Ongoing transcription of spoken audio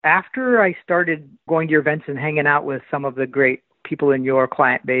After I started going to your events and hanging out with some of the great people in your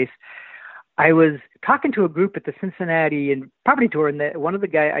client base, I was talking to a group at the Cincinnati and property tour, and one of the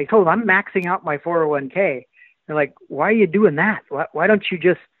guys, I told him, I'm maxing out my 401k. They're like, why are you doing that? Why don't you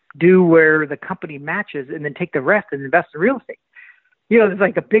just do where the company matches and then take the rest and invest in real estate? There's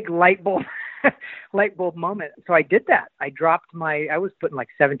like a big light bulb moment. So I did that. I was putting like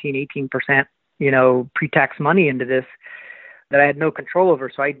 17, 18%, pre-tax money into this that I had no control over.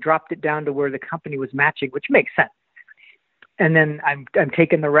 So I dropped it down to where the company was matching, which makes sense. And then I'm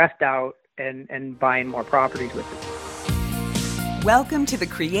taking the rest out and buying more properties with it. Welcome to the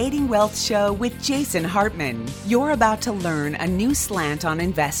Creating Wealth Show with Jason Hartman. You're about to learn a new slant on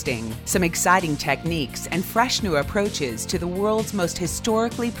investing, some exciting techniques, and fresh new approaches to the world's most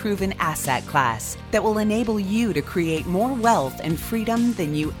historically proven asset class that will enable you to create more wealth and freedom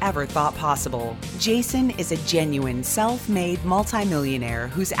than you ever thought possible. Jason is a genuine self-made multimillionaire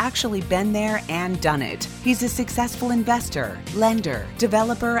who's actually been there and done it. He's a successful investor, lender,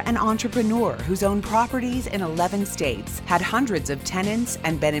 developer, and entrepreneur who's owned properties in 11 states, had hundreds of tenants,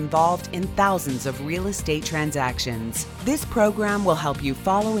 and been involved in thousands of real estate transactions. This program will help you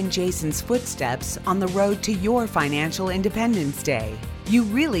follow in Jason's footsteps on the road to your financial independence day. You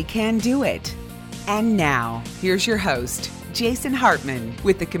really can do it. And now, here's your host, Jason Hartman,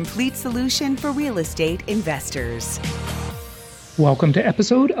 with the complete solution for real estate investors. Welcome to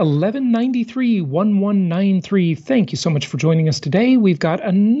episode 1193. Thank you so much for joining us today. We've got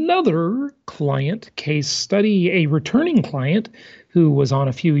another client case study, a returning client who was on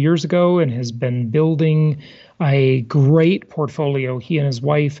a few years ago and has been building a great portfolio. He and his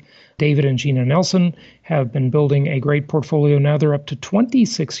wife, David and Gina Nelson, have been building a great portfolio. Now they're up to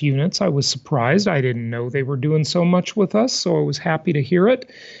 26 units. I was surprised. I didn't know they were doing so much with us, so I was happy to hear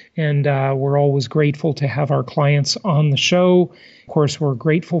it. And we're always grateful to have our clients on the show. Of course, we're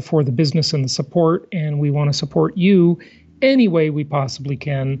grateful for the business and the support, and we want to support you any way we possibly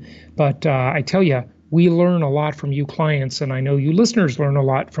can. But I tell you, we learn a lot from you clients, and I know you listeners learn a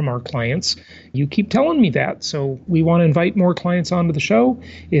lot from our clients. You keep telling me that, so we want to invite more clients onto the show.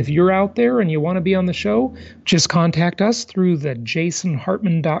 If you're out there and you want to be on the show, just contact us through the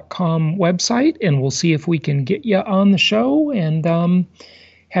jasonhartman.com website, and we'll see if we can get you on the show and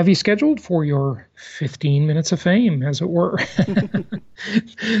have you scheduled for your 15 minutes of fame, as it were.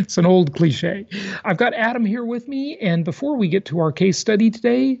 It's an old cliche. I've got Adam here with me, and before we get to our case study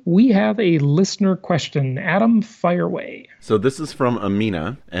today, we have a listener question. Adam, fire away. So this is from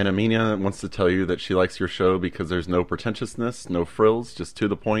Amina, and Amina wants to tell you that she likes your show because there's no pretentiousness, no frills, just to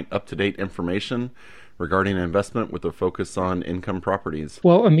the point, up-to-date information regarding investment with a focus on income properties.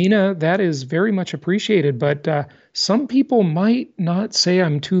 Well, Amina, that is very much appreciated, but some people might not say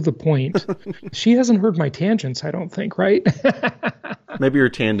I'm to the point. She hasn't heard my tangents, I don't think, right? Maybe your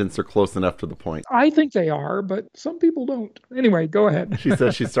tangents are close enough to the point. I think they are, but some people don't. Anyway, go ahead. She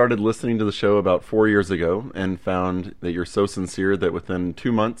says she started listening to the show about 4 years ago and found that you're so sincere that within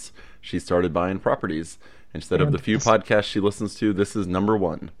 2 months, she started buying properties. Instead of the few podcasts she listens to, this is number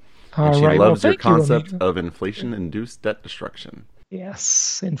one. And she loves your concept of inflation-induced debt destruction.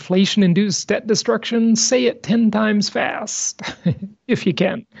 Yes, inflation-induced debt destruction. Say it 10 times fast, if you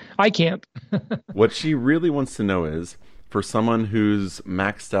can. I can't. What she really wants to know is, for someone who's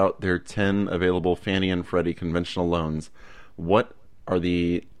maxed out their 10 available Fannie and Freddie conventional loans, what are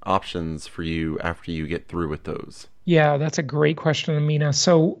the options for you after you get through with those? Yeah, that's a great question, Amina.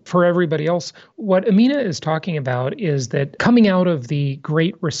 So for everybody else, what Amina is talking about is that coming out of the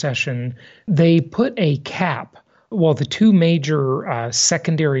Great Recession, they put a cap. Well, the two major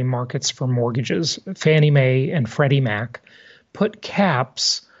secondary markets for mortgages, Fannie Mae and Freddie Mac, put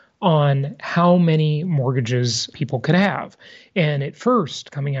caps on how many mortgages people could have. And at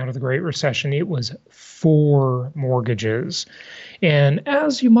first, coming out of the Great Recession, it was 4 mortgages. And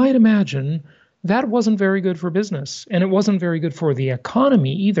as you might imagine, that wasn't very good for business. And it wasn't very good for the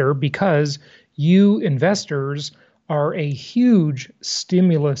economy either, because you investors are a huge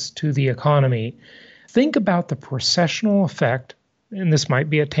stimulus to the economy. Think about the processional effect, and this might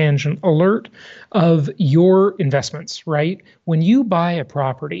be a tangent alert, of your investments, right? When you buy a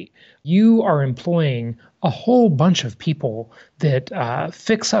property, you are employing a whole bunch of people that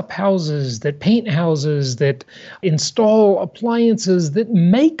fix up houses, that paint houses, that install appliances, that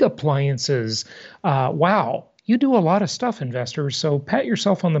make appliances. Wow, you do a lot of stuff, investors. So pat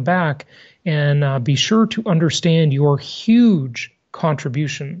yourself on the back and be sure to understand your huge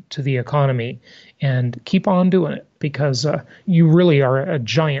contribution to the economy and keep on doing it, because you really are a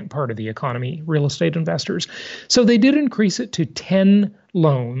giant part of the economy, real estate investors. So they did increase it to 10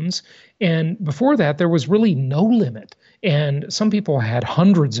 loans. And before that, there was really no limit. And some people had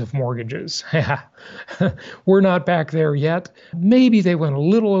hundreds of mortgages. We're not back there yet. Maybe they went a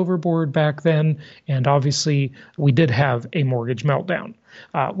little overboard back then. And obviously, we did have a mortgage meltdown,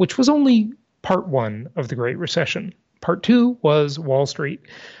 which was only part one of the Great Recession. Part two was Wall Street.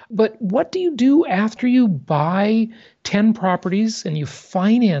 But what do you do after you buy 10 properties and you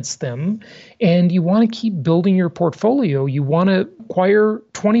finance them and you want to keep building your portfolio? You want to acquire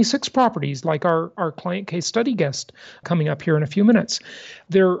 26 properties like our client case study guest coming up here in a few minutes.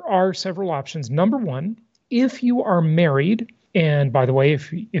 There are several options. Number one, if you are married, and by the way,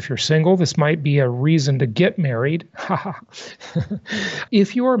 if you're single, this might be a reason to get married.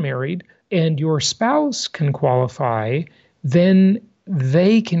 If you are married and your spouse can qualify, then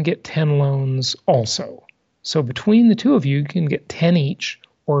they can get 10 loans also. So between the two of you, you can get 10 each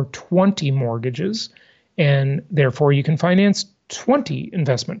or 20 mortgages, and therefore you can finance 20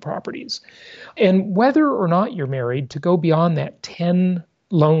 investment properties. And whether or not you're married, to go beyond that 10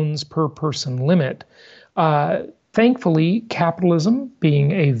 loans per person limit, thankfully, capitalism,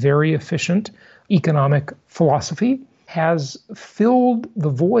 being a very efficient economic philosophy, has filled the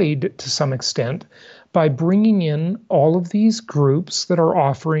void to some extent by bringing in all of these groups that are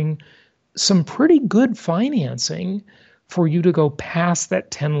offering some pretty good financing for you to go past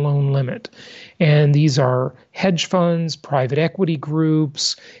that 10 loan limit. And these are hedge funds, private equity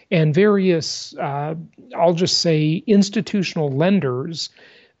groups, and various, I'll just say, institutional lenders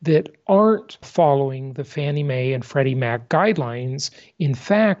that aren't following the Fannie Mae and Freddie Mac guidelines. In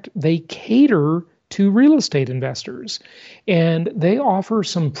fact, they cater to real estate investors. And they offer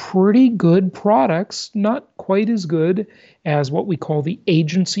some pretty good products, not quite as good as what we call the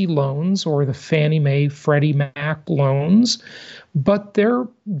agency loans or the Fannie Mae, Freddie Mac loans, but they're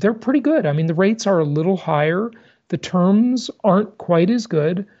pretty good. I mean, the rates are a little higher. The terms aren't quite as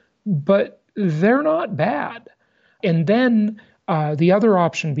good, but they're not bad. And then the other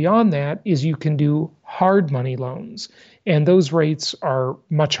option beyond that is you can do hard money loans, and those rates are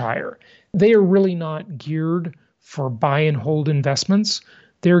much higher. They are really not geared for buy and hold investments.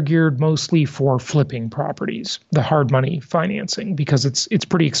 They're geared mostly for flipping properties, the hard money financing, because it's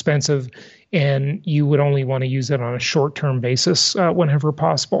pretty expensive and you would only want to use it on a short-term basis whenever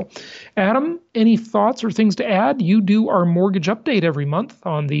possible. Adam, any thoughts or things to add? You do our mortgage update every month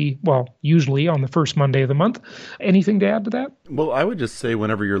usually on the first Monday of the month. Anything to add to that? Well, I would just say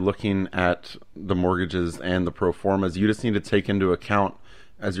whenever you're looking at the mortgages and the pro formas, you just need to take into account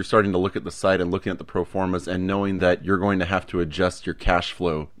as you're starting to look at the site and looking at the pro formas and knowing that you're going to have to adjust your cash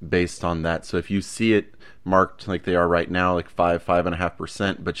flow based on that. So if you see it marked like they are right now, like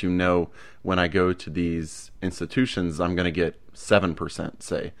 5.5%, but you know when I go to these institutions, I'm going to get 7%,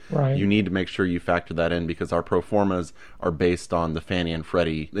 say. Right. You need to make sure you factor that in because our pro formas are based on the Fannie and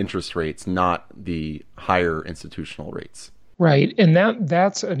Freddie interest rates, not the higher institutional rates. Right. And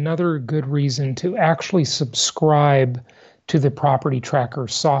that's another good reason to actually subscribe to the property tracker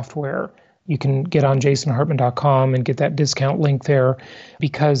software. You can get on jasonhartman.com and get that discount link there,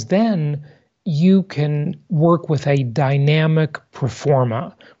 because then you can work with a dynamic pro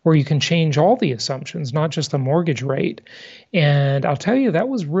forma where you can change all the assumptions, not just the mortgage rate. And I'll tell you, that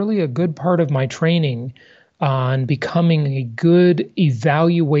was really a good part of my training on becoming a good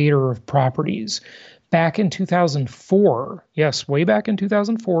evaluator of properties. Back in 2004, yes, way back in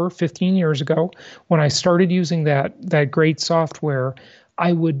 2004, 15 years ago, when I started using that great software,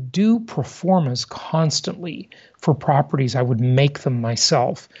 I would do pro formas constantly for properties. I would make them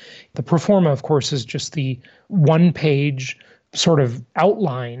myself. The pro forma, of course, is just the one-page sort of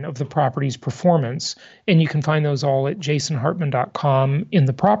outline of the property's performance, and you can find those all at jasonhartman.com in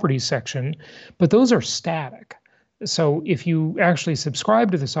the properties section, but those are static. So if you actually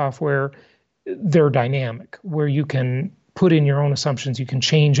subscribe to the software, they're dynamic, where you can put in your own assumptions. You can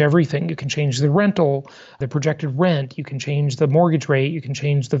change everything. You can change the rental, the projected rent. You can change the mortgage rate. You can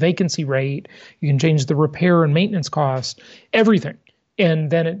change the vacancy rate. You can change the repair and maintenance cost, everything. And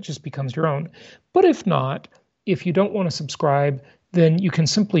then it just becomes your own. But if not, if you don't want to subscribe, then you can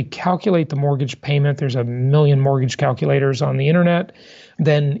simply calculate the mortgage payment. There's a million mortgage calculators on the internet.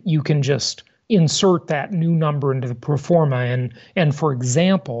 Then you can just insert that new number into the pro forma. And for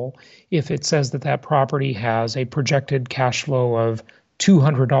example, if it says that property has a projected cash flow of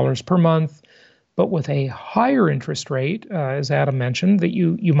 $200 per month, but with a higher interest rate, as Adam mentioned, that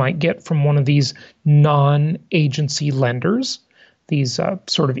you might get from one of these non-agency lenders, these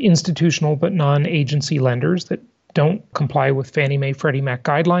sort of institutional but non-agency lenders that don't comply with Fannie Mae, Freddie Mac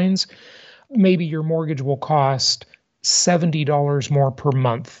guidelines, maybe your mortgage will cost $70 more per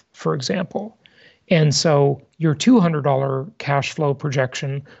month, for example. And so your $200 cash flow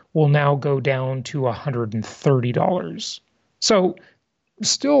projection will now go down to $130. So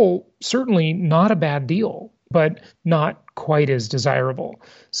still certainly not a bad deal, but not quite as desirable.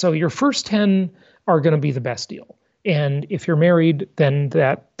 So your first 10 are going to be the best deal. And if you're married, then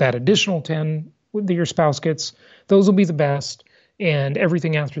that additional 10 that your spouse gets, those will be the best. And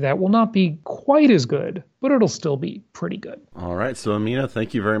everything after that will not be quite as good, but it'll still be pretty good. All right. So, Amina,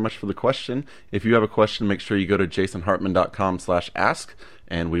 thank you very much for the question. If you have a question, make sure you go to jasonhartman.com/ask,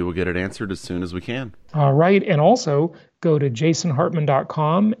 and we will get it answered as soon as we can. All right. And also go to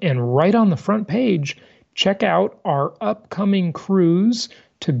jasonhartman.com, and right on the front page, check out our upcoming cruise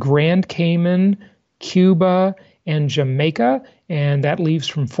to Grand Cayman, Cuba, and Jamaica, and that leaves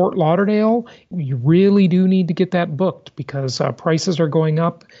from Fort Lauderdale. You really do need to get that booked because prices are going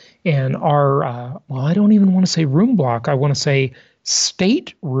up, and our, I don't even want to say room block. I want to say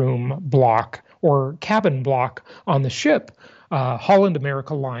stateroom block or cabin block on the ship. Holland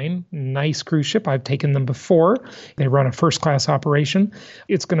America Line, nice cruise ship. I've taken them before. They run a first-class operation.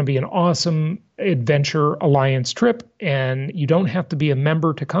 It's going to be an awesome Adventure Alliance trip, and you don't have to be a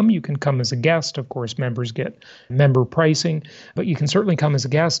member to come. You can come as a guest. Of course, members get member pricing, but you can certainly come as a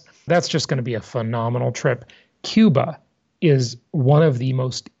guest. That's just going to be a phenomenal trip. Cuba is one of the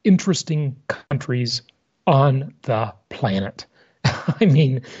most interesting countries on the planet. I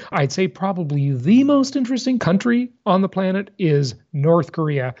mean, I'd say probably the most interesting country on the planet is North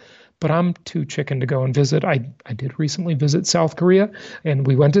Korea, but I'm too chicken to go and visit. I did recently visit South Korea, and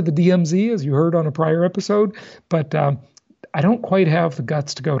we went to the DMZ, as you heard on a prior episode, but I don't quite have the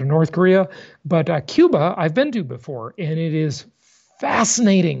guts to go to North Korea. But Cuba, I've been to before, and it is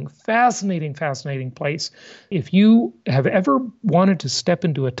fascinating place. If you have ever wanted to step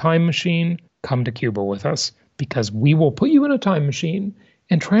into a time machine, come to Cuba with us, because we will put you in a time machine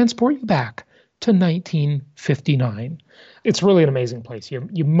and transport you back to 1959. It's really an amazing place.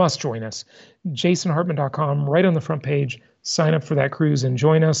 You must join us. jasonhartman.com, right on the front page. Sign up for that cruise and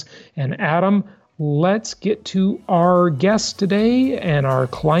join us. And Adam, let's get to our guest today and our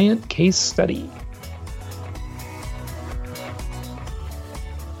client case study.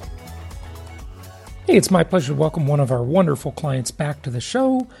 Hey, it's my pleasure to welcome one of our wonderful clients back to the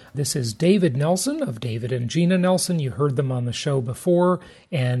show. This is David Nelson of David and Gina Nelson. You heard them on the show before,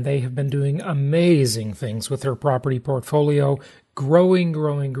 and they have been doing amazing things with their property portfolio, growing,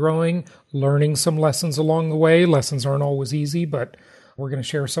 learning some lessons along the way. Lessons aren't always easy, but we're going to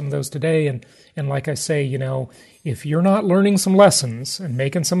share some of those today. And like I say, if you're not learning some lessons and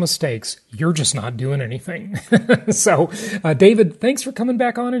making some mistakes, you're just not doing anything. So, David, thanks for coming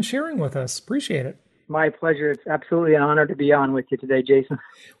back on and sharing with us. Appreciate it. My pleasure. It's absolutely an honor to be on with you today, Jason.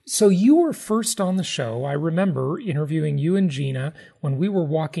 So you were first on the show. I remember interviewing you and Gina when we were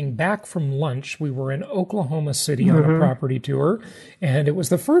walking back from lunch. We were in Oklahoma City on a property tour, and it was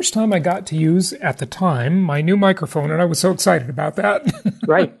the first time I got to use, at the time, my new microphone, and I was so excited about that.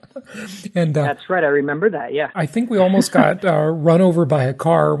 Right. And that's right. I remember that, yeah. I think we almost got run over by a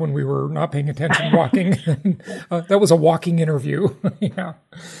car when we were not paying attention walking. That was a walking interview. Yeah.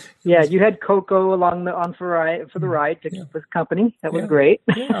 Yeah, you had Coco along for the ride to keep us company. That was great.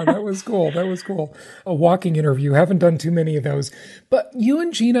 Yeah, that was cool. A walking interview. Haven't done too many of those. But you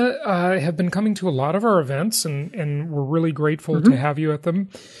and Gina have been coming to a lot of our events, and we're really grateful to have you at them.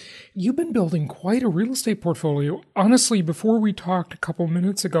 You've been building quite a real estate portfolio. Honestly, before we talked a couple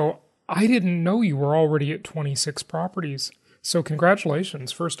minutes ago, I didn't know you were already at 26 properties. So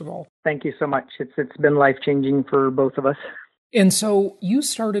congratulations, first of all. Thank you so much. It's been life-changing for both of us. And so you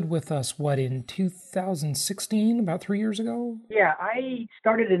started with us, in 2016, about 3 years ago? Yeah, I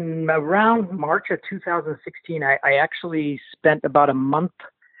started in around March of 2016. I actually spent about a month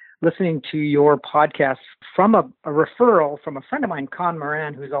listening to your podcast from a referral from a friend of mine, Con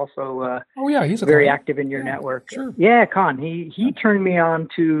Moran, who's also he's very active in your network. Sure. Yeah, Con. He turned me on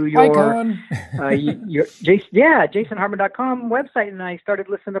to your jasonhartman.com website, and I started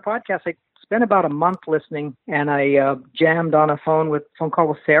listening to podcasts. I spent about a month listening, and I jammed on a phone call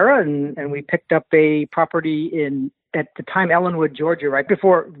with Sarah, and we picked up a property at the time, Ellenwood, Georgia, right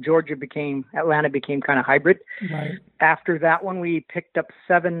before Atlanta became kind of hybrid. Right. After that one, we picked up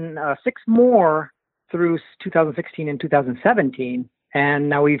 6 more through 2016 and 2017. And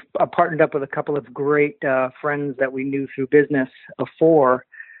now we've partnered up with a couple of great friends that we knew through business before.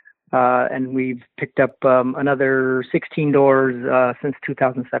 And we've picked up another 16 doors since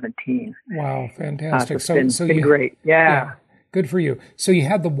 2017. Wow, fantastic. So it's been great. Yeah. Good for you. So you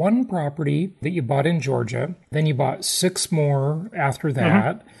had the one property that you bought in Georgia, then you bought 6 more after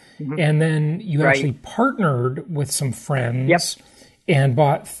that, and then you actually partnered with some friends. Yep. and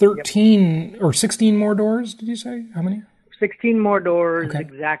bought 13 or 16 more doors, did you say? How many? 16 more doors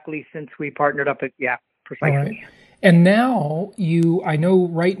exactly since we partnered up precisely. All right. And now I know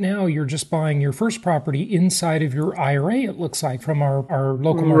right now you're just buying your first property inside of your IRA, it looks like, from our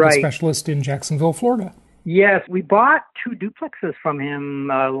local market specialist in Jacksonville, Florida. Yes, we bought 2 duplexes from him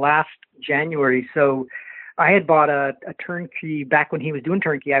last January. So I had bought a turnkey back when he was doing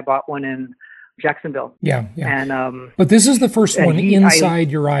turnkey. I bought one in Jacksonville. Yeah. And but this is the first one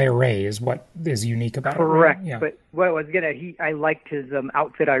inside your IRA is what is unique about correct. it. Right? Yeah. But what I was I liked his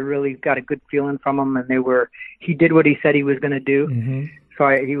outfit. I really got a good feeling from him, and he did what he said he was going to do. Mm-hmm. So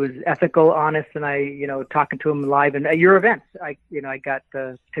he was ethical, honest, and talking to him live and at your events, I got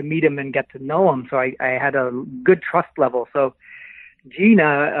to meet him and get to know him. So I had a good trust level. So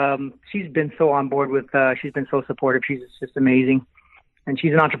Gina, she's been so on board with, she's been so supportive. She's just amazing. And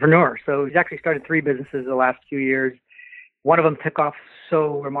she's an entrepreneur. So she's actually started 3 businesses the last few years. One of them took off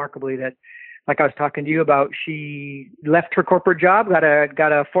so remarkably that, like I was talking to you about, she left her corporate job, got a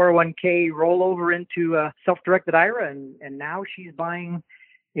 401k rollover into a self-directed IRA, and now she's buying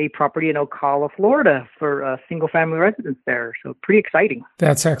a property in Ocala, Florida for a single-family residence there. So pretty exciting.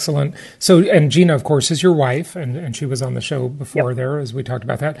 That's excellent. So, and Gina, of course, is your wife, and she was on the show before there as we talked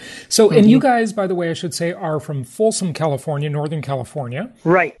about that. So, and you guys, by the way, I should say, are from Folsom, California, Northern California.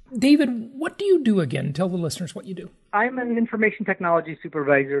 Right. David, what do you do again? Tell the listeners what you do. I'm an information technology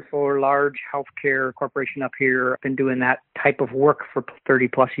supervisor for a large healthcare corporation up here. I've been doing that type of work for 30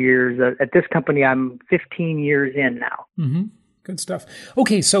 plus years. At this company, I'm 15 years in now. Mm-hmm. Good stuff.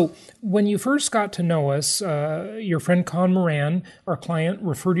 Okay, so when you first got to know us, your friend Con Moran, our client,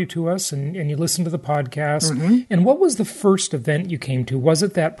 referred you to us, and you listened to the podcast. Mm-hmm. And what was the first event you came to? Was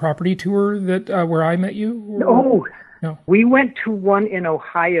it that property tour that where I met you? No. We went to one in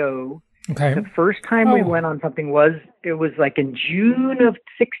Ohio. Okay. The first time we went on something was like in June of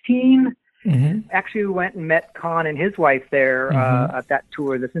 16. Mm-hmm. Actually, we went and met Con and his wife there at that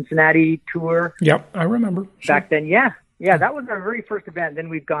tour, the Cincinnati tour. Yep, I remember. Back then, Yeah, that was our very first event. Then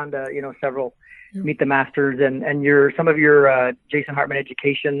we've gone to, several Meet the Masters and some of your Jason Hartman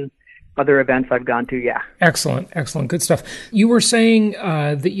education, other events I've gone to, Excellent. Good stuff. You were saying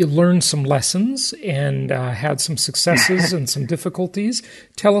that you learned some lessons and had some successes and some difficulties.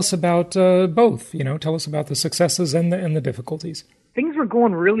 Tell us about both, tell us about the successes and the difficulties. Things were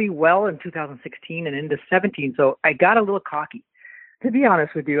going really well in 2016 and into 17, so I got a little cocky. To be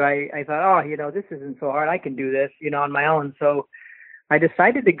honest with you, I thought, this isn't so hard. I can do this, on my own. So I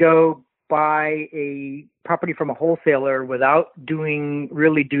decided to go buy a property from a wholesaler without doing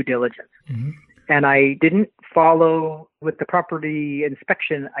really due diligence. Mm-hmm. And I didn't follow with the property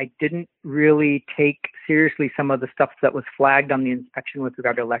inspection. I didn't really take seriously some of the stuff that was flagged on the inspection with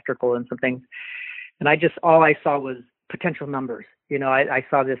regard to electrical and some things. And all I saw was potential numbers. I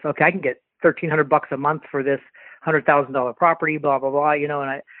saw this, okay, I can get $1,300 a month for this $100,000 property, blah, blah, blah,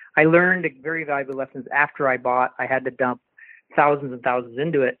 and I learned very valuable lessons after I bought. I had to dump thousands and thousands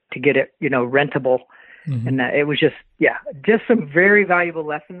into it to get it, rentable. Mm-hmm. And it was just some very valuable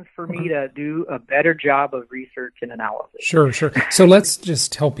lessons for me to do a better job of research and analysis. Sure. So let's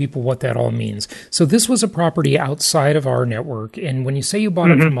just tell people what that all means. So this was a property outside of our network. And when you say you bought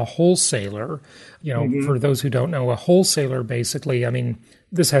it from a wholesaler, for those who don't know, a wholesaler basically,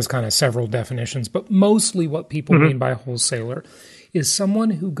 this has kind of several definitions, but mostly what people mean by a wholesaler is someone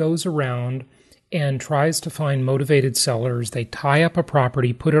who goes around and tries to find motivated sellers. They tie up a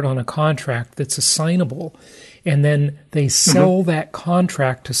property, put it on a contract that's assignable, and then they sell that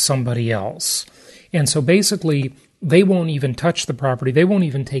contract to somebody else. And so basically, they won't even touch the property. They won't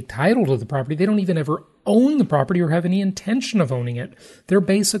even take title to the property. They don't even ever own the property or have any intention of owning it. They're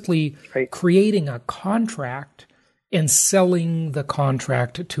basically creating a contract and selling the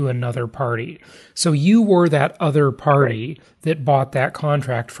contract to another party. So you were that other party that bought that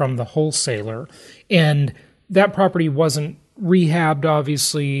contract from the wholesaler, and that property wasn't rehabbed,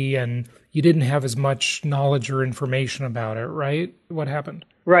 obviously, and you didn't have as much knowledge or information about it, right? What happened?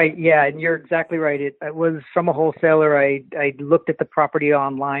 Right, yeah, and you're exactly right. It was from a wholesaler. I looked at the property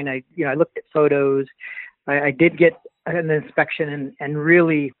online. I looked at photos. I did get an inspection, and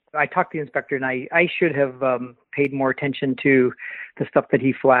really, I talked to the inspector, and I should have paid more attention to the stuff that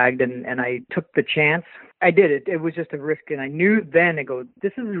he flagged, and I took the chance. I did it. It was just a risk, and I knew then,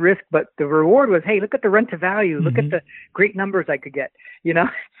 this is a risk, but the reward was, hey, look at the rent to value. Look at the great numbers I could get,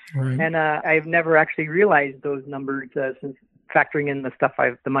 Right. And I've never actually realized those numbers since factoring in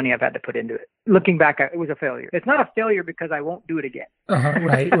the money I've had to put into it. Looking back, it was a failure. It's not a failure because I won't do it again.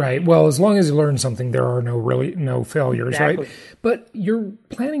 Right. Well, as long as you learn something, there are no failures, exactly. Right? But you're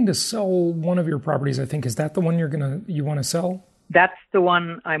planning to sell one of your properties, I think. Is that the one you want to sell? That's the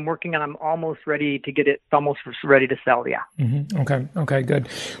one I'm working on. I'm almost ready to get it, almost ready to sell. Yeah. Mm-hmm. Okay, good.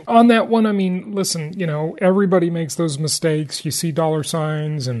 On that one, I mean, listen, everybody makes those mistakes. You see dollar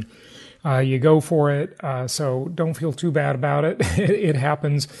signs and you go for it. So don't feel too bad about it. It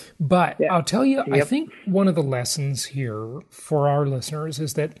happens. But I'll tell you, I think one of the lessons here for our listeners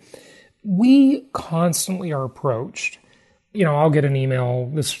is that we constantly are approached. I'll get an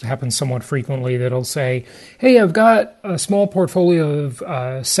email, this happens somewhat frequently, that'll say, hey, I've got a small portfolio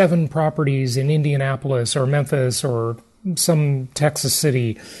of 7 properties in Indianapolis or Memphis or some Texas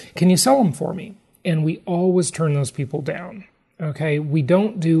city. Can you sell them for me? And we always turn those people down. Okay, we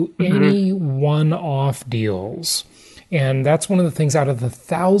don't do any one-off deals. And that's one of the things, out of the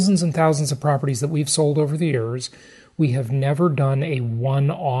thousands and thousands of properties that we've sold over the years, we have never done a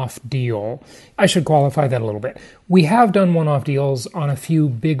one-off deal. I should qualify that a little bit. We have done one-off deals on a few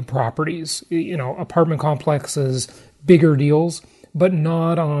big properties, apartment complexes, bigger deals, but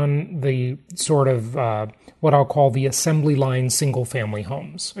not on the sort of what I'll call the assembly line single-family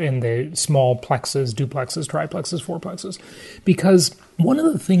homes and the small plexes, duplexes, triplexes, fourplexes. Because one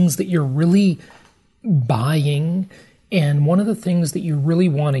of the things that you're really buying, and one of the things that you really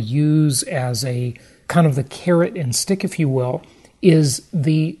want to use as a kind of the carrot and stick, if you will, is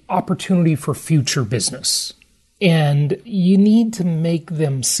the opportunity for future business. And you need to make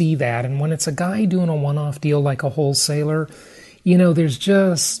them see that. And when it's a guy doing a one-off deal like a wholesaler, there's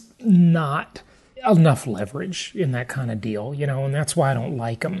just not enough leverage in that kind of deal, and that's why I don't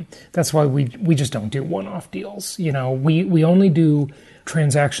like them. That's why we just don't do one-off deals. We only do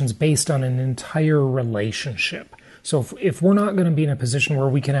transactions based on an entire relationship. So if we're not going to be in a position where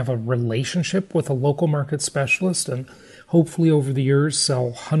we can have a relationship with a local market specialist and hopefully over the years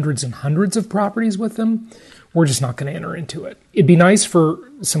sell hundreds and hundreds of properties with them, we're just not going to enter into it. It'd be nice for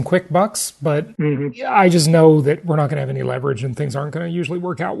some quick bucks, but I just know that we're not going to have any leverage and things aren't going to usually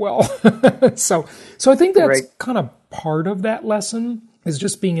work out well. So I think that's kind of part of that lesson, is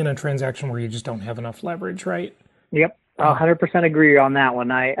just being in a transaction where you just don't have enough leverage, right? Yep. 100% agree on that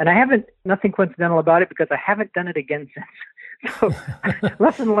one. I haven't, nothing coincidental about it, because I haven't done it again since. So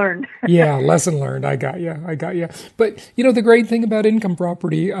lesson learned. Yeah, lesson learned. I got you. But, the great thing about income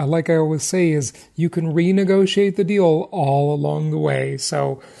property, like I always say, is you can renegotiate the deal all along the way.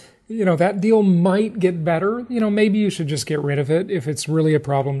 So, that deal might get better. Maybe you should just get rid of it if it's really a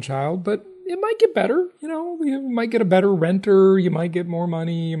problem child, but it might get better. You might get a better renter. You might get more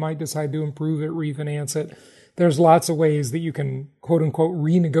money. You might decide to improve it, refinance it. There's lots of ways that you can, quote unquote,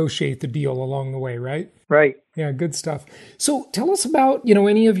 renegotiate the deal along the way, right? Right. Yeah, good stuff. So tell us about,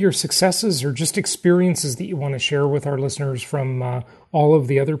 any of your successes or just experiences that you want to share with our listeners from all of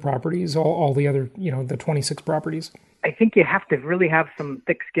the other properties, all the other, the 26 properties. I think you have to really have some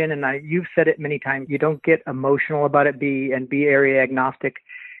thick skin, and you've said it many times. You don't get emotional about it, be area agnostic.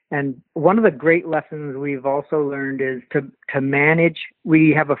 And one of the great lessons we've also learned is to manage.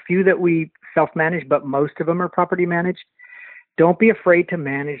 We have a few that we self-manage, but most of them are property managed. Don't be afraid to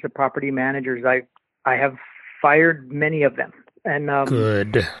manage the property managers. I have fired many of them. And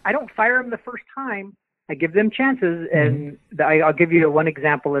good. I don't fire them the first time. I give them chances. And I'll give you one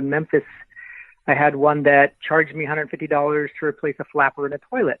example. In Memphis, I had one that charged me $150 to replace a flapper in a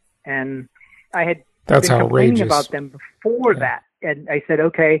toilet. And I had been complaining about them before that. And I said,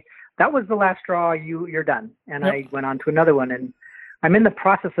 okay, that was the last straw. You're done. And I went on to another one. And I'm in the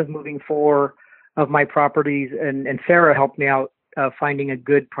process of moving 4 of my properties. And Sarah helped me out finding a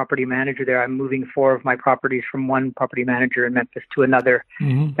good property manager there. I'm moving 4 of my properties from one property manager in Memphis to another.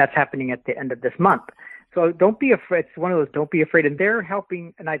 That's happening at the end of this month. So don't be afraid. It's one of those, don't be afraid. And they're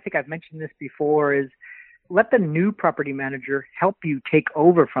helping. And I think I've mentioned this before, is let the new property manager help you take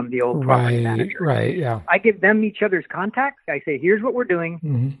over from the old property manager. Right, yeah. I give them each other's contacts. I say, here's what we're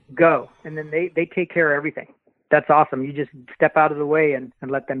doing. Go. And then they take care of everything. That's awesome. You just step out of the way and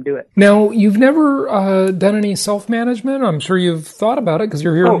let them do it. Now, you've never done any self-management? I'm sure you've thought about it because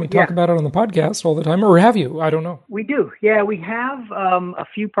you're hearing me talk about it on the podcast all the time. Or have you? I don't know. We do. Yeah, we have a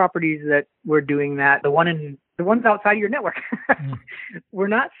few properties that we're doing that. The ones outside of your network. We're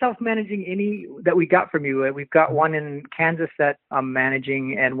not self-managing any that we got from you. We've got one in Kansas that I'm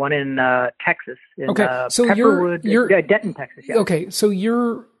managing, and one in Texas. So Pepperwood, you're Denton, Texas. Yeah. Okay, so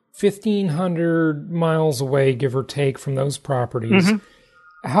you're 1,500 miles away, give or take, from those properties.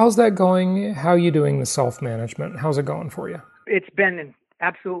 How's that going? How are you doing the self-management? How's it going for you? It's been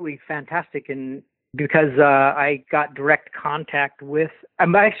absolutely fantastic, and because I got direct contact with,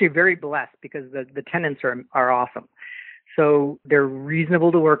 I'm actually very blessed because the tenants are awesome. So they're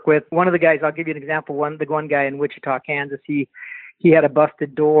reasonable to work with. One of the guys, I'll give you an example. The one guy in Wichita, Kansas, he had a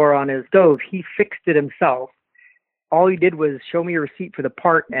busted door on his stove. He fixed it himself. all he did was show me a receipt for the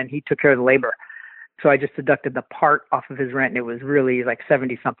part, and he took care of the labor. So I just deducted the part off of his rent, and it was really like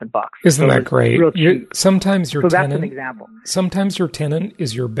 70 something bucks. Isn't that great? Real cheap. Sometimes your so tenant, that's an example. Sometimes your tenant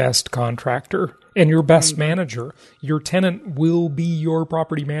is your best contractor and your best manager. Your tenant will be your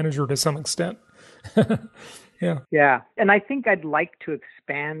property manager to some extent. Yeah. Yeah. And I think I'd like to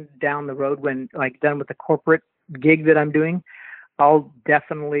expand down the road when like done with the corporate gig that I'm doing. I'll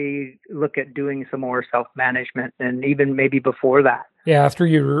definitely look at doing some more self-management, and even maybe before that. Yeah, after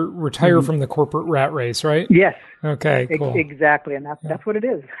you retire from the corporate rat race, right? Yes. Okay, cool. Exactly, and that's what it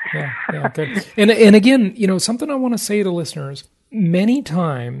is. Yeah, good. And again, something I want to say to listeners, many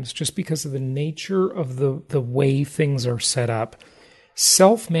times, just because of the nature of the way things are set up,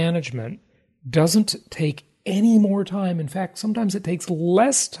 self-management doesn't take any more time. In fact, sometimes it takes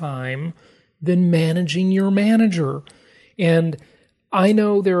less time than managing your manager. And I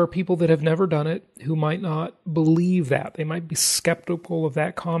know there are people that have never done it who might not believe that. They might be skeptical of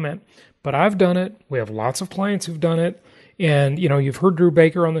that comment. But I've done it. We have lots of clients who've done it. And, you've heard Drew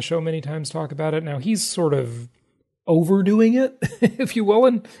Baker on the show many times talk about it. Now, he's sort of overdoing it, if you will.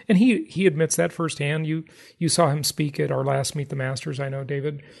 And he admits that firsthand. You saw him speak at our last Meet the Masters, I know,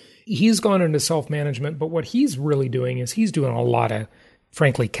 David. He's gone into self-management, but what he's really doing is he's doing a lot of,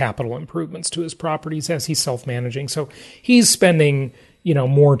 frankly, capital improvements to his properties as he's self-managing. So he's spending,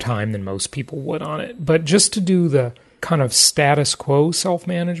 more time than most people would on it. But just to do the kind of status quo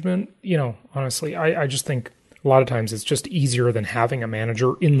self-management, honestly, I just think a lot of times it's just easier than having a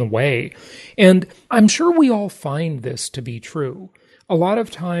manager in the way. And I'm sure we all find this to be true. A lot of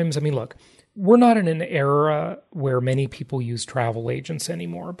times, look, we're not in an era where many people use travel agents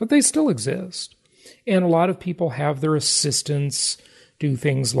anymore, but they still exist. And a lot of people have their assistants do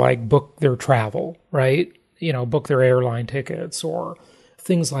things like book their travel, right? Book their airline tickets or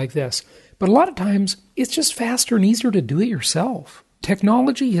things like this. But a lot of times it's just faster and easier to do it yourself.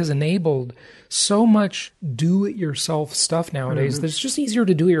 Technology has enabled so much do-it-yourself stuff nowadays that it's just easier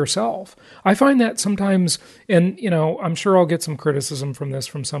to do it yourself. I find that sometimes, and I'm sure I'll get some criticism from this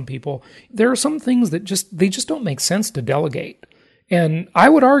from some people, there are some things that they just don't make sense to delegate. And I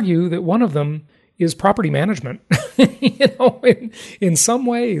would argue that one of them is property management. In some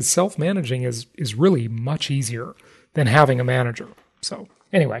ways, self-managing is really much easier than having a manager. So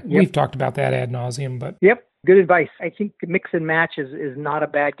anyway, we've talked about that ad nauseum, but Yep. Good advice. I think mix and match is not a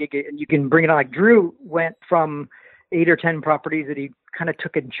bad gig. And you can bring it on. Like Drew went from 8 or 10 properties that he kind of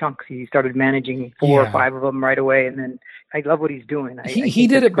took in chunks. He started managing 4 or 5 of them right away. And then I love what he's doing. He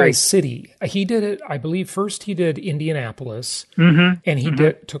did it by city. He did it, I believe, first he did Indianapolis. And he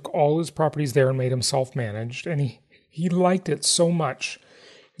took all his properties there and made them self-managed. And he liked it so much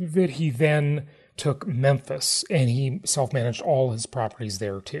that he then took Memphis and he self-managed all his properties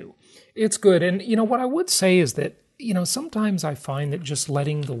there too. It's good. And, what I would say is that, sometimes I find that just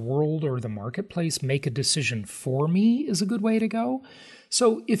letting the world or the marketplace make a decision for me is a good way to go.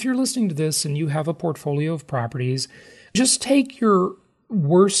 So if you're listening to this and you have a portfolio of properties, just take your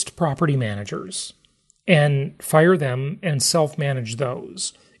worst property managers and fire them and self-manage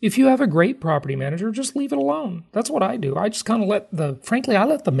those. If you have a great property manager, just leave it alone. That's what I do. I just kind of let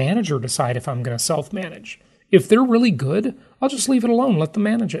the manager decide if I'm going to self-manage. If they're really good, I'll just leave it alone, let them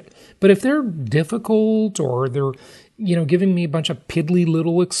manage it. But if they're difficult or they're, giving me a bunch of piddly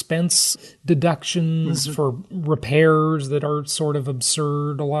little expense deductions for repairs that are sort of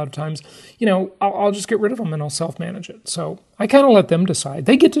absurd a lot of times, I'll just get rid of them and I'll self-manage it. So I kind of let them decide.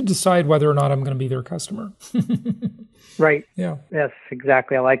 They get to decide whether or not I'm going to be their customer. Right. Yeah. Yes,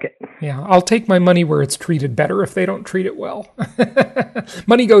 exactly. I like it. Yeah. I'll take my money where it's treated better if they don't treat it well.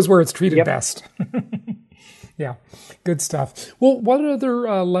 Money goes where it's treated best. Yeah, good stuff. Well, what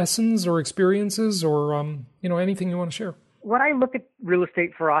other lessons or experiences or, anything you want to share? When I look at real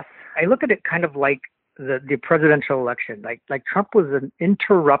estate for us, I look at it kind of like the presidential election. Like Trump was an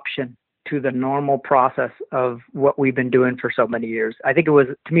interruption to the normal process of what we've been doing for so many years. I think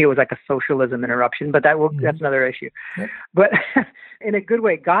to me, it was like a socialism interruption, but that's another issue. Yep. But in a good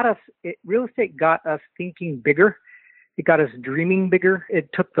way, real estate got us thinking bigger. It got us dreaming bigger. It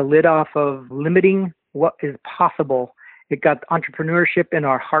took the lid off of limiting what is possible. It got entrepreneurship in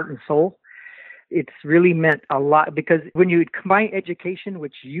our heart and soul. It's really meant a lot because when you combine education,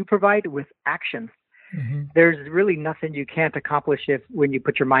 which you provide, with action, there's really nothing you can't accomplish when you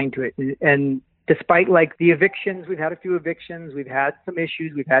put your mind to it. And despite like the evictions, we've had a few evictions, we've had some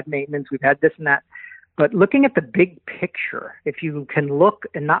issues, we've had maintenance, we've had this and that. But looking at the big picture, if you can look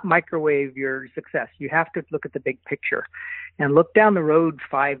and not microwave your success, you have to look at the big picture and look down the road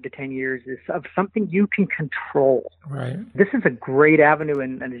 5 to 10 years of something you can control. Right. This is a great avenue,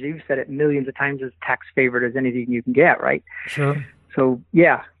 and as you've said it millions of times, as tax favored as anything you can get, right? Sure. So,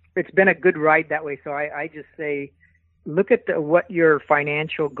 yeah, it's been a good ride that way. So I just say, look at what your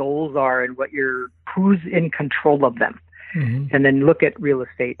financial goals are and who's in control of them. Mm-hmm. And then look at real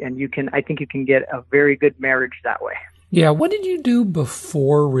estate, and I think you can get a very good marriage that way. Yeah. What did you do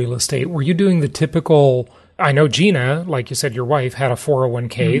before real estate? Were you doing the typical, I know Gina, like you said, your wife had a 401k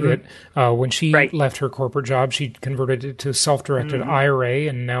mm-hmm. that when she left her corporate job, she converted it to self-directed mm-hmm. IRA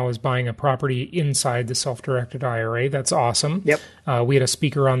and now is buying a property inside the self-directed IRA. That's awesome. Yep. We had a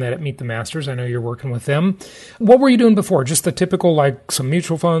speaker on that at Meet the Masters. I know you're working with them. What were you doing before? Just the typical, like some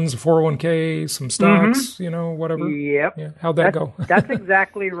mutual funds, 401k, some stocks, mm-hmm. Whatever? Yep. Yeah. How'd that go? That's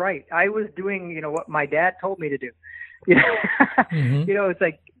exactly right. I was doing, what my dad told me to do. Mm-hmm. It's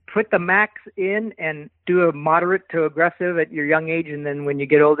like, put the max in and do a moderate to aggressive at your young age. And then when you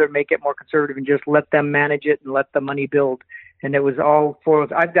get older, make it more conservative and just let them manage it and let the money build. And it was all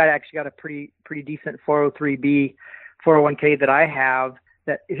I've actually got a pretty decent 403B 401k that I have.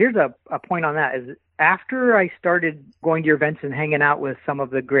 That here's a point on that is after I started going to your events and hanging out with some of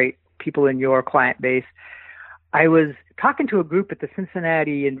the great people in your client base, I was talking to a group at the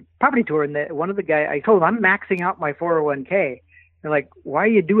Cincinnati and property tour, and one of the guys, I told him I'm maxing out my 401k. They're like, why are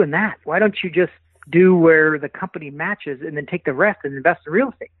you doing that? Why don't you just do where the company matches and then take the rest and invest in real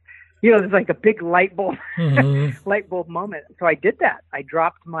estate? There's like a big light bulb moment. So I did that. I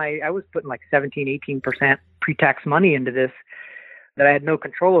was putting like 17, 18% pre-tax money into this that I had no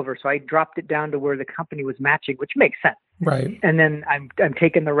control over. So I dropped it down to where the company was matching, which makes sense. Right. And then I'm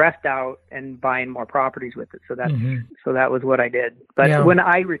taking the rest out and buying more properties with it. So that was what I did. But when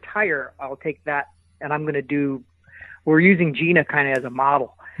I retire, I'll take that and I'm going to we're using Gina kind of as a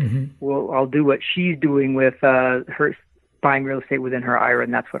model. Mm-hmm. I'll do what she's doing with her buying real estate within her IRA,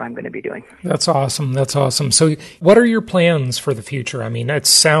 and that's what I'm going to be doing. That's awesome. That's awesome. So what are your plans for the future? I mean, it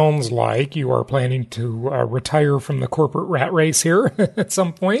sounds like you are planning to retire from the corporate rat race here at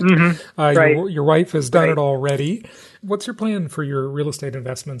some point. Mm-hmm. Right. Your wife has done it already. What's your plan for your real estate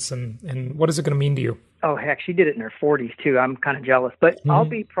investments, and what is it going to mean to you? Oh, heck, she did it in her 40s, too. I'm kind of jealous. But I'll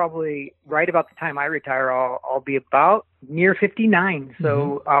be probably right about the time I retire, I'll be about near 59.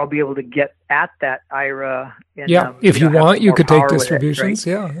 So I'll be able to get at that IRA. And, if you want, you could take distributions.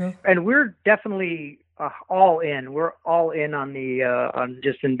 It, right? Yeah. And we're definitely all in. We're all in on on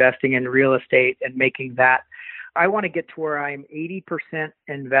just investing in real estate and making that. I want to get to where I'm 80%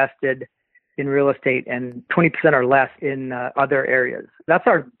 invested in real estate and 20% or less in other areas. That's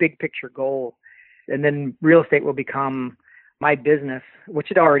our big picture goal. And then real estate will become my business,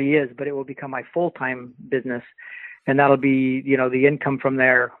 which it already is, but it will become my full-time business. And that'll be, the income from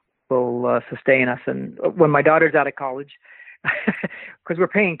there will sustain us. And when my daughter's out of college, because we're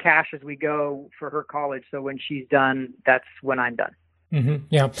paying cash as we go for her college. So when she's done, that's when I'm done. Mm-hmm.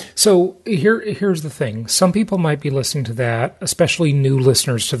 Yeah. So here's the thing. Some people might be listening to that, especially new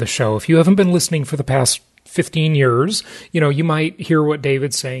listeners to the show. If you haven't been listening for the past 15 years, you might hear what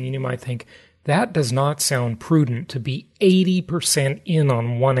David's saying and you might think, that does not sound prudent to be 80% in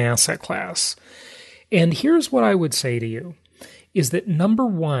on one asset class. And here's what I would say to you, is that number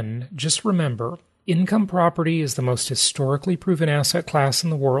one, just remember, income property is the most historically proven asset class in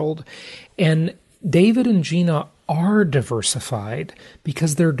the world. And David and Gina are diversified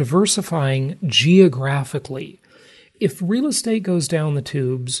because they're diversifying geographically. If real estate goes down the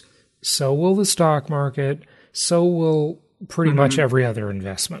tubes, so will the stock market, so will pretty much every other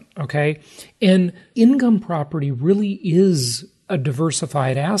investment, okay? And income property really is a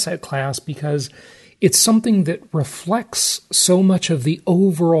diversified asset class because it's something that reflects so much of the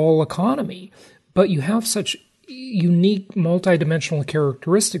overall economy, but you have such unique multidimensional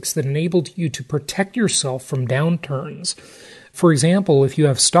characteristics that enable you to protect yourself from downturns. For example, if you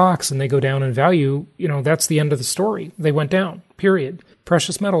have stocks and they go down in value, that's the end of the story. They went down, period.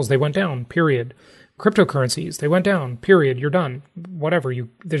 Precious metals, they went down, period. Cryptocurrencies, they went down, period. You're done. Whatever.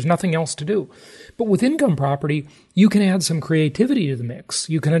 There's nothing else to do. But with income property, you can add some creativity to the mix.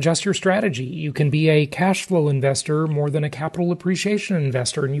 You can adjust your strategy. You can be a cash flow investor more than a capital appreciation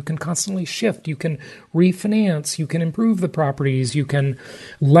investor, and you can constantly shift. You can refinance. You can improve the properties. You can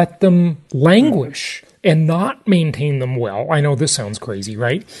let them languish and not maintain them well. I know this sounds crazy,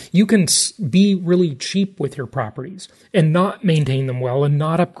 right? You can be really cheap with your properties and not maintain them well and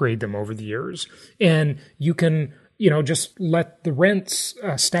not upgrade them over the years. And you can, just let the rents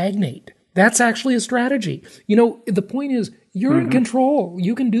stagnate. That's actually a strategy. The point is you're in control.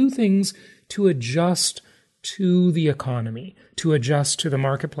 You can do things to adjust to the economy, to adjust to the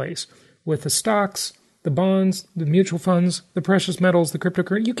marketplace. With the stocks, the bonds, the mutual funds, the precious metals, the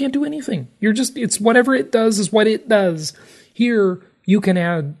cryptocurrency, you can't do anything. It's whatever it does is what it does. Here, you can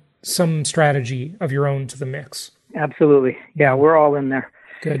add some strategy of your own to the mix. Absolutely. Yeah, we're all in there.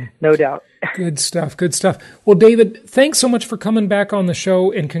 Good. No doubt. Good stuff. Good stuff. Well, David, thanks so much for coming back on the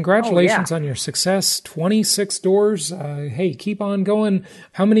show, and congratulations on your success. 26 doors. Hey, keep on going.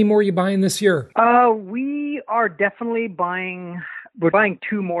 How many more are you buying this year? We are definitely buying. We're buying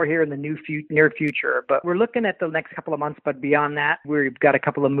 2 more here in the near future, but we're looking at the next couple of months. But beyond that, we've got a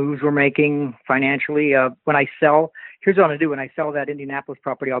couple of moves we're making financially. When I sell, here's what I'm going to do. When I sell that Indianapolis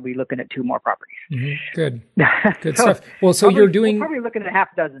property, I'll be looking at 2 more properties. Mm-hmm. Good. Good stuff. Well, so you're doing... We're probably looking at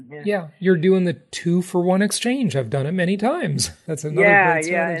half dozen. Yeah, you're doing the 2-for-1 exchange. I've done it many times. That's another great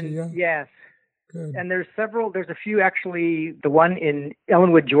strategy. Yes. Good. And there's a few actually. The one in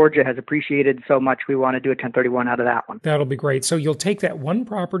Ellenwood, Georgia has appreciated so much we want to do a 1031 out of that one. That'll be great. So you'll take that one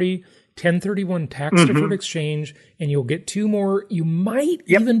property, 1031 tax-deferred exchange, and you'll get 2 more. You might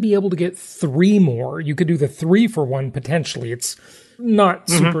even be able to get 3 more. You could do the 3-for-1 potentially. It's not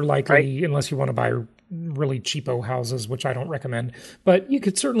super likely unless you want to buy really cheapo houses, which I don't recommend. But you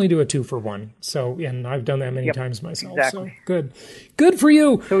could certainly do a 2-for-1. So, and I've done that many times myself. Exactly. So good for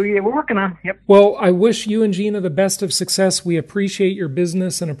you. So yeah, we're working on. Yep. Well, I wish you and Gina the best of success. We appreciate your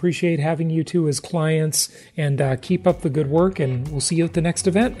business and appreciate having you two as clients. And keep up the good work. And we'll see you at the next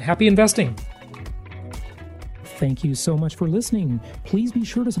event. Happy investing. Thank you so much for listening. Please be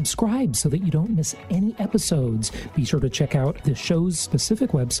sure to subscribe so that you don't miss any episodes. Be sure to check out the show's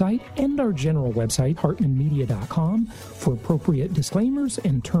specific website and our general website, hartmanmedia.com, for appropriate disclaimers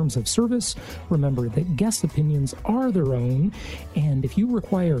and terms of service. Remember that guest opinions are their own, and if you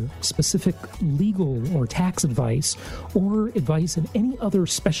require specific legal or tax advice or advice in any other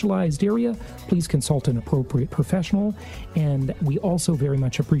specialized area, please consult an appropriate professional. And we also very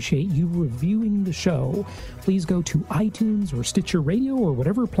much appreciate you reviewing the show. Please go to iTunes or Stitcher Radio or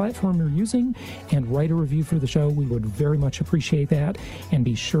whatever platform you're using and write a review for the show. We would very much appreciate that. And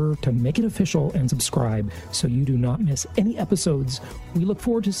be sure to make it official and subscribe so you do not miss any episodes. We look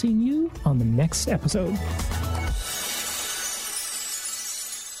forward to seeing you on the next episode.